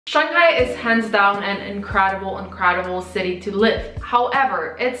Shanghai is hands down an incredible city to live.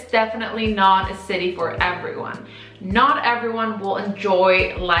 However, it's definitely not a city for everyone. Not everyone will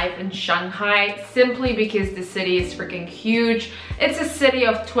enjoy life in Shanghai simply because the city is freaking huge. It's a city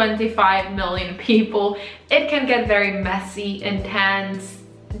of 25 million people. It can get very messy, intense,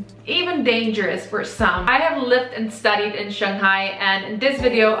 even dangerous for some. I have lived and studied in Shanghai, and in this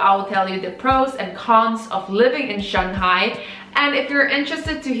video I will tell you the pros and cons of living in Shanghai. And if you're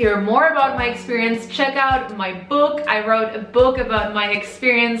interested to hear more about my experience, check out my book. I wrote a book about my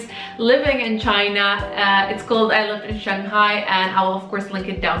experience living in China. It's called I Lived in Shanghai, and I will of course link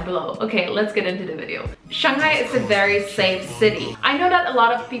it down below. Okay, let's get into the video. Shanghai is a very safe city. I know that a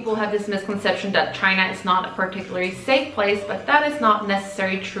lot of people have this misconception that China is not a particularly safe place, but that is not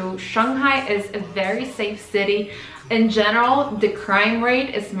necessarily true. Shanghai is a very safe city. In general, the crime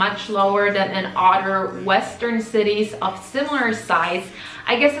rate is much lower than in other Western cities of similar size.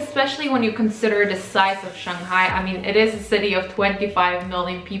 I guess especially when you consider the size of Shanghai. I mean, it is a city of 25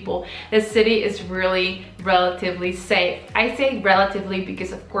 million people. The city is really relatively safe. I say relatively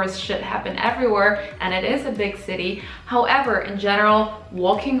because of course shit happen everywhere and it is a big city. However, in general,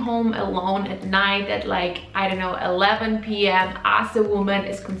 walking home alone at night at like, I don't know, 11 p.m. as a woman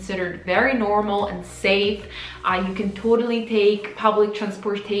is considered very normal and safe. You can totally take public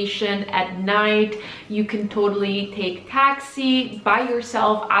transportation at night. You can totally take taxi by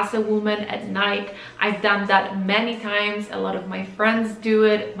yourself as a woman at night. I've done that many times. A lot of my friends do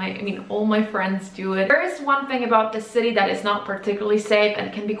it. All my friends do it. There is one thing about the city that is not particularly safe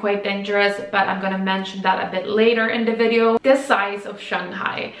and can be quite dangerous, but I'm gonna mention that a bit later in the video. The size of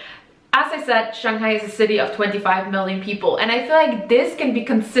Shanghai. As I said, Shanghai is a city of 25 million people, and I feel like this can be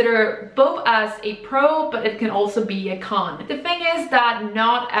considered both as a pro, but it can also be a con. The thing is that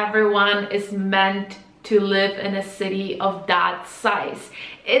not everyone is meant to live in a city of that size.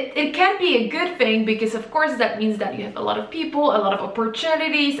 It can be a good thing because of course that means that you have a lot of people, a lot of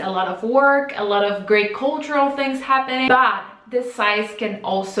opportunities, a lot of work, a lot of great cultural things happening, but this size can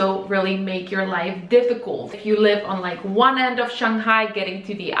also really make your life difficult. If you live on like one end of Shanghai, getting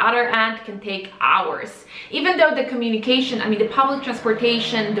to the other end can take hours. Even though the communication, the public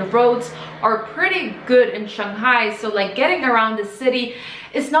transportation, the roads are pretty good in Shanghai, so like getting around the city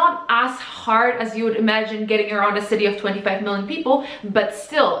is not as hard as you would imagine getting around a city of 25 million people, but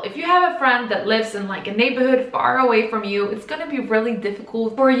still, if you have a friend that lives in like a neighborhood far away from you, it's gonna be really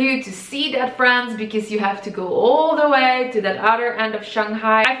difficult for you to see that friends because you have to go all the way to that other end of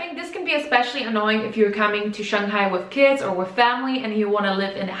Shanghai. I think this can be especially annoying if you're coming to Shanghai with kids or with family and you want to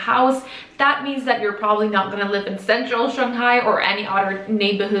live in a house. That means that you're probably not going to live in central Shanghai or any other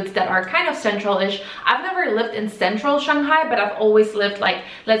neighborhoods that are kind of central-ish. I've never lived in central Shanghai, but I've always lived like,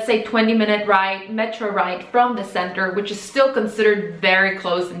 let's say 20-minute ride, metro ride from the center, which is still considered very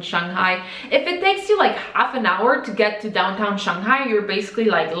close in Shanghai. If it takes you like half an hour to get to downtown Shanghai, you're basically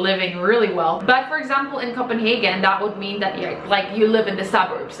like living really well. But for example, in Copenhagen, that would mean that you live in the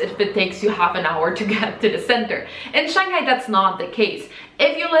suburbs if it takes you half an hour to get to the center. In Shanghai, that's not the case.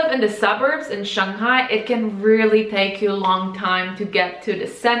 If you live in the suburbs in Shanghai, it can really take you a long time to get to the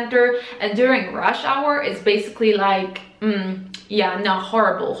center, and during rush hour it's basically like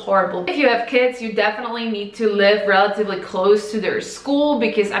horrible. If you have kids, you definitely need to live relatively close to their school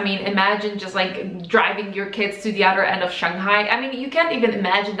because imagine just like driving your kids to the other end of Shanghai. You can't even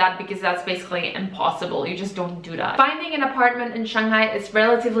imagine that because that's basically impossible. You just don't do that. Finding an apartment in Shanghai is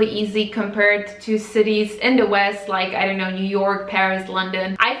relatively easy compared to cities in the West like, I don't know, New York, Paris,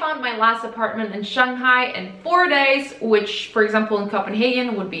 London. I found my last apartment in Shanghai in 4 days, which for example in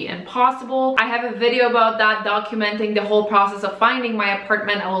Copenhagen would be impossible. I have a video about that documenting the whole process of finding my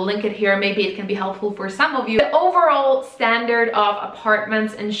apartment. I will link it here. Maybe it can be helpful for some of you. The overall standard of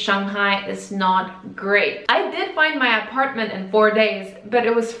apartments in Shanghai is not great. I did find my apartment in 4 days, but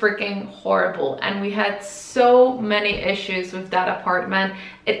it was freaking horrible, and we had so many issues with that apartment.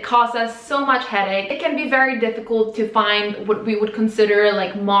 It caused us so much headache. It can be very difficult to find what we would consider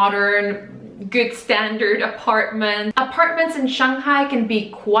like modern, good standard apartment. Apartments in Shanghai can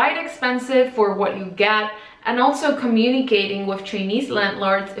be quite expensive for what you get, and also communicating with Chinese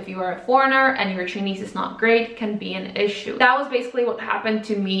landlords if you are a foreigner and your Chinese is not great can be an issue. That was basically what happened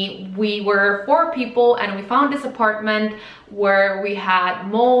to me. We were 4 people and we found this apartment where we had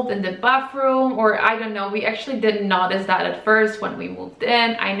mold in the bathroom, or I don't know, we actually didn't notice that at first when we moved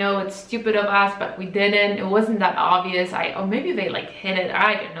in. I know it's stupid of us, but we didn't. It wasn't that obvious. Or maybe they like hid it,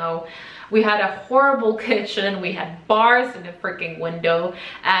 I don't know. We had a horrible kitchen, we had bars in the freaking window,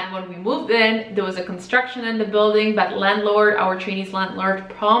 and when we moved in, there was a construction in the building, but landlord, our Chinese landlord,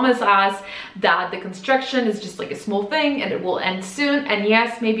 promised us that the construction is just like a small thing and it will end soon. And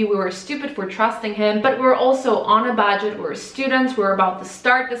yes, maybe we were stupid for trusting him, but we were also on a budget. We were students, we were about to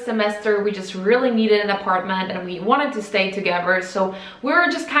start the semester, we just really needed an apartment and we wanted to stay together, so we were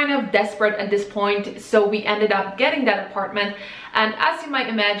just kind of desperate at this point. So we ended up getting that apartment, and as you might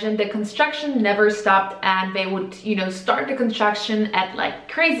imagine, the construction never stopped, and they would, you know, start the construction at like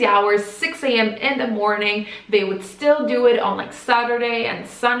crazy hours, 6 a.m. in the morning. They would still do it on like Saturday and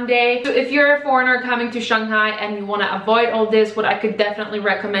Sunday. So if you're a foreigner coming to Shanghai and you want to avoid all this, what I could definitely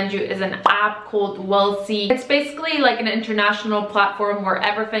recommend you is an app called Wealthy. It's basically like an international platform where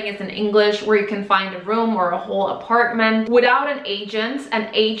everything is in English, where you can find a room or a whole apartment without an agent. And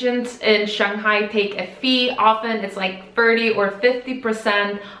agents in Shanghai take a fee. Often it's like 30 or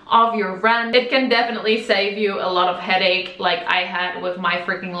 50% of your rent. It can definitely save you a lot of headache like I had with my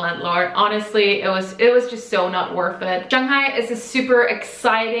freaking landlord. Honestly, it was just so not worth it. Shanghai is a super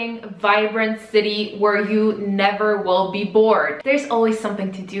exciting, vibrant city where you never will be bored. There's always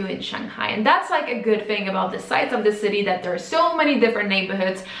something to do in Shanghai, and that's like a good thing about the size of the city, that there are so many different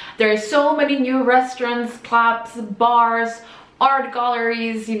neighborhoods. There are so many new restaurants, clubs, bars, art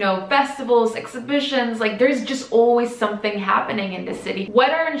galleries, you know, festivals, exhibitions. Like there's just always something happening in the city.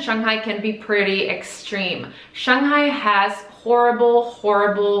 Weather in Shanghai can be pretty extreme. Shanghai has horrible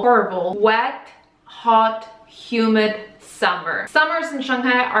wet, hot, humid summer. Summers in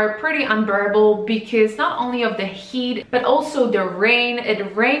Shanghai are pretty unbearable because not only of the heat, but also the rain.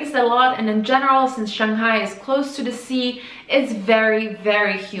 It rains a lot, and in general, since Shanghai is close to the sea, it's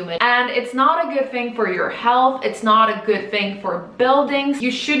very humid, and it's not a good thing for your health. It's not a good thing for buildings.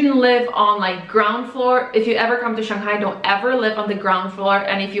 You shouldn't live on like ground floor. If you ever come to Shanghai, don't ever live on the ground floor.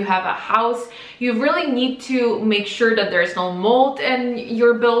 And if you have a house, you really need to make sure that there's no mold in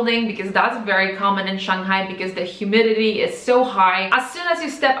your building, because that's very common in Shanghai because the humidity is so high. As soon as you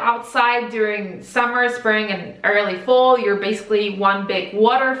step outside during summer, spring, and early fall, you're basically one big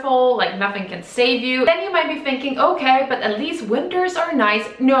waterfall. Like nothing can save you. Then you might be thinking, okay, but at least winters are nice.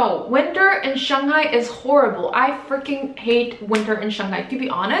 No, winter in Shanghai is horrible. I freaking hate winter in Shanghai. To be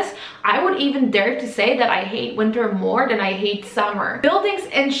honest, I would even dare to say that I hate winter more than I hate summer. Buildings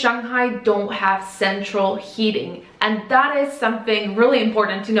in Shanghai don't have central heating, and that is something really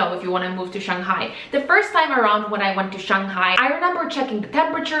important to know if you want to move to Shanghai. The first time around when I went to Shanghai, I remember checking the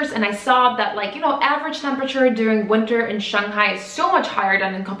temperatures, and I saw that, like, you know, average temperature during winter in Shanghai is so much higher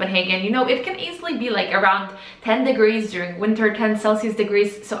than in Copenhagen. You know, it can easily be like around 10 degrees during winter, 10 Celsius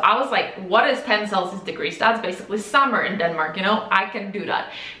degrees. So I was like, what is 10 Celsius degrees? That's basically summer in Denmark, you know? I can do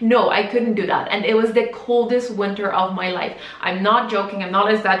that. No, I couldn't do that. And it was the coldest winter of my life. I'm not joking, I'm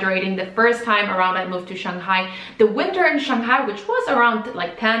not exaggerating. The first time around I moved to Shanghai, the winter in Shanghai, which was around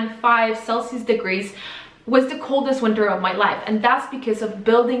like 5 Celsius degrees, was the coldest winter of my life. And that's because of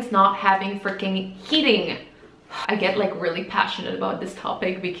buildings not having freaking heating. I get like really passionate about this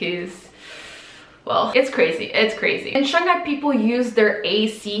topic because, well, it's crazy. It's crazy. In Shanghai, people use their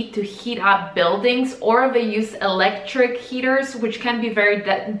AC to heat up buildings, or they use electric heaters, which can be very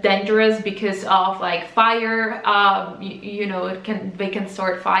dangerous because of like fire. You know, they can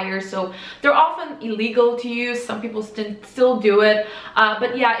start fires, so they're often illegal to use. Some people still do it,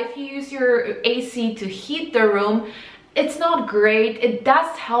 but yeah, if you use your AC to heat the room, it's not great. It does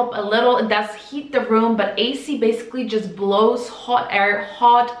help a little, it does heat the room, but AC basically just blows hot air,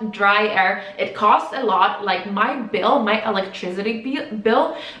 hot, dry air. It costs a lot. Like my electricity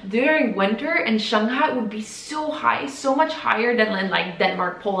bill during winter in Shanghai would be so high, so much higher than in like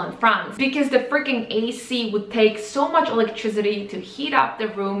Denmark, Poland, France, because the freaking AC would take so much electricity to heat up the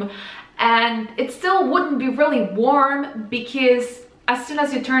room, and it still wouldn't be really warm because as soon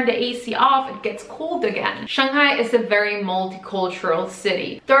as you turn the AC off, it gets cold again. Shanghai is a very multicultural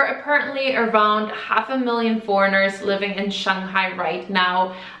city. There are apparently around 500,000 foreigners living in Shanghai right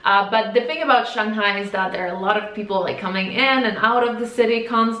now. But the thing about Shanghai is that there are a lot of people like coming in and out of the city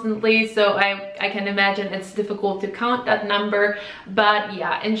constantly. So I can imagine it's difficult to count that number. But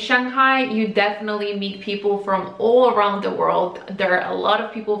yeah, in Shanghai, you definitely meet people from all around the world. There are a lot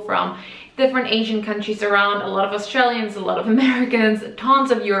of people from different Asian countries around, a lot of Australians, a lot of Americans, Americans,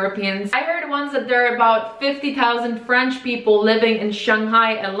 tons of Europeans. I heard once that there are about 50,000 French people living in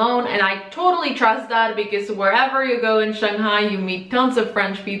Shanghai alone, and I totally trust that because wherever you go in Shanghai, you meet tons of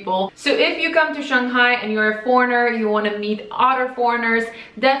French people. So if you come to Shanghai and you're a foreigner, you want to meet other foreigners,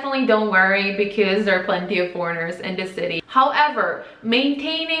 definitely don't worry because there are plenty of foreigners in the city. However,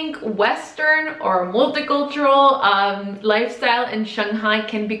 maintaining Western or multicultural lifestyle in Shanghai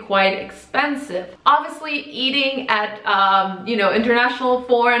can be quite expensive. Obviously, eating at you know, international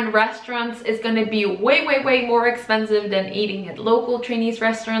foreign restaurants is going to be way more expensive than eating at local Chinese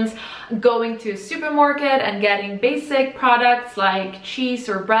restaurants. Going to a supermarket and getting basic products like cheese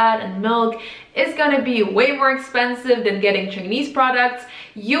or bread and milk is going to be way more expensive than getting Chinese products.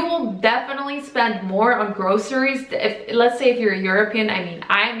 You will definitely spend more on groceries. Let's say if you're European, I mean,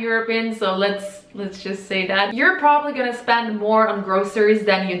 I'm European, so let's just say that you're probably gonna spend more on groceries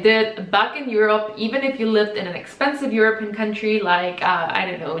than you did back in Europe, even if you lived in an expensive European country like I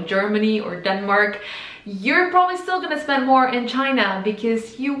don't know, Germany or Denmark. You're probably still gonna spend more in China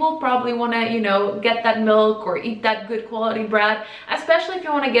because you will probably want to, you know, get that milk or eat that good quality bread. Especially if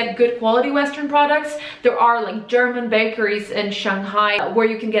you want to get good quality Western products, there are like German bakeries in Shanghai where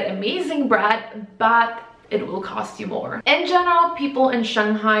you can get amazing bread, but it will cost you more. In general, people in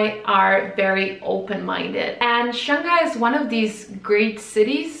Shanghai are very open-minded, and Shanghai is one of these great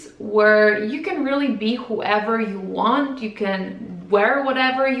cities where you can really be whoever you want. You can wear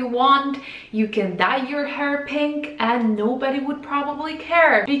whatever you want, you can dye your hair pink, and nobody would probably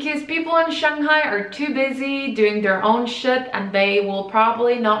care because people in Shanghai are too busy doing their own shit and they will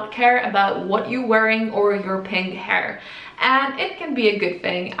probably not care about what you're wearing or your pink hair. And it can be a good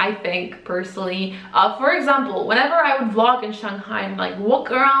thing, I think, personally. For example, whenever I would vlog in Shanghai and like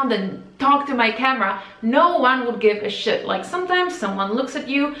walk around and talk to my camera, no one would give a shit. Like sometimes someone looks at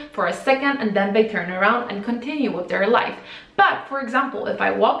you for a second and then they turn around and continue with their life. But for example, if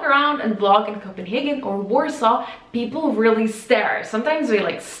I walk around and vlog in Copenhagen or Warsaw, people really stare. Sometimes they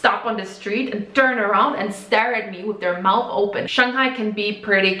like stop on the street and turn around and stare at me with their mouth open. Shanghai can be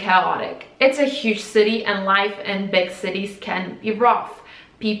pretty chaotic. It's a huge city and life in big cities can be rough.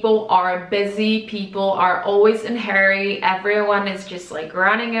 People are busy, people are always in a hurry, everyone is just like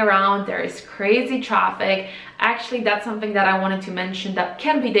running around, there is crazy traffic. Actually, that's something that I wanted to mention that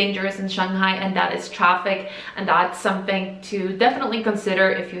can be dangerous in Shanghai, and that is traffic, and that's something to definitely consider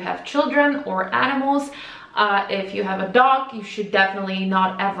if you have children or animals. If you have a dog, you should definitely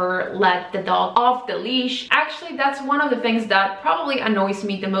not ever let the dog off the leash. Actually, that's one of the things that probably annoys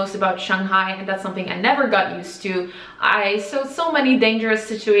me the most about Shanghai, and that's something I never got used to. I saw so many dangerous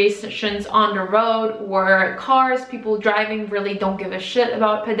situations on the road where cars, people driving really don't give a shit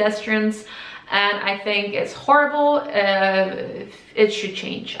about pedestrians. And I think it's horrible. It should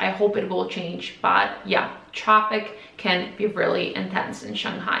change. I hope it will change. But yeah, traffic can be really intense in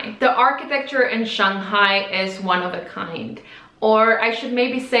Shanghai. The architecture in Shanghai is one of a kind. Or I should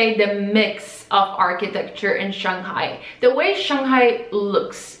maybe say the mix of architecture in Shanghai. The way Shanghai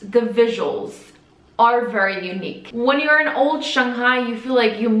looks, the visuals, are very unique. When you're in old Shanghai, you feel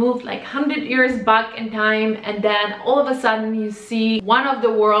like you moved like 100 years back in time, and then all of a sudden you see one of the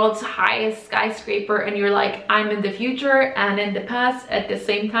world's highest skyscraper and you're like, I'm in the future and in the past at the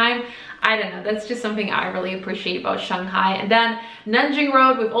same time. I don't know, that's just something I really appreciate about Shanghai. And then Nanjing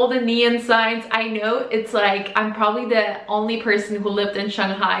Road with all the neon signs. I know it's like I'm probably the only person who lived in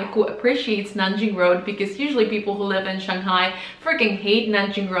Shanghai who appreciates Nanjing Road, because usually people who live in Shanghai freaking hate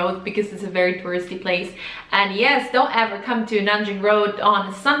Nanjing Road because it's a very touristy place. And yes, don't ever come to Nanjing Road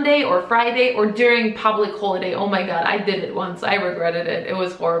on a Sunday or Friday or during public holiday. Oh my god, I did it once. I regretted it. It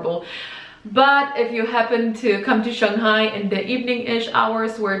was horrible. But if you happen to come to Shanghai in the evening-ish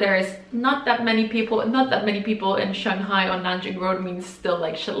hours where there is not that many people in Shanghai on Nanjing Road means still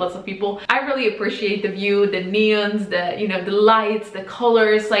like shitloads of people. I really appreciate the view, the neons, the, you know, the lights, the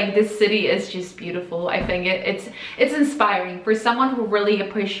colors. Like, this city is just beautiful. I think it's inspiring for someone who really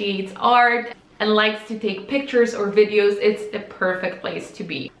appreciates art and likes to take pictures or videos. It's the perfect place to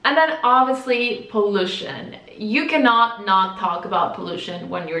be. And then obviously pollution. You cannot not talk about pollution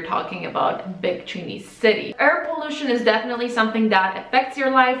when you're talking about a big Chinese city. Air pollution is definitely something that affects your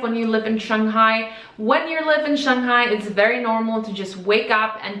life when you live in Shanghai. When you live in Shanghai, it's very normal to just wake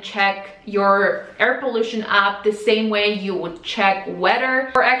up and check your air pollution app the same way you would check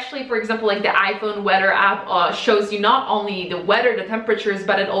weather. Or actually, for example, like the iPhone weather app shows you not only the weather, the temperatures,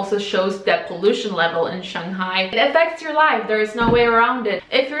 but it also shows the pollution level in Shanghai. It affects your life. There is no way around it.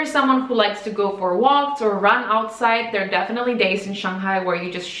 If you're someone who likes to go for walks or run outside, there are definitely days in Shanghai where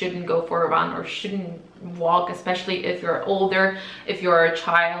you just shouldn't go for a run or shouldn't walk, especially if you're older, if you're a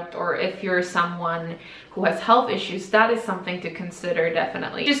child, or if you're someone who has health issues. That is something to consider,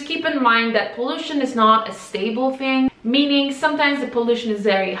 definitely. Just keep in mind that pollution is not a stable thing, meaning sometimes the pollution is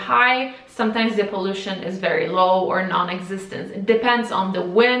very high, sometimes the pollution is very low or non-existent. It depends on the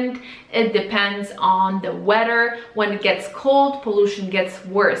wind, it depends on the weather. When it gets cold, pollution gets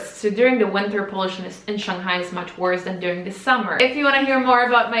worse. So during the winter, pollution in Shanghai is much worse than during the summer. If you want to hear more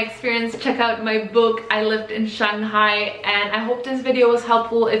about my experience, check out my book, I Lived in Shanghai. And I hope this video was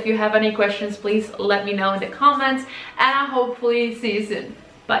helpful. If you have any questions, please let me know in the comments, and I'll hopefully see you soon.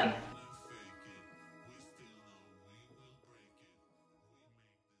 Bye.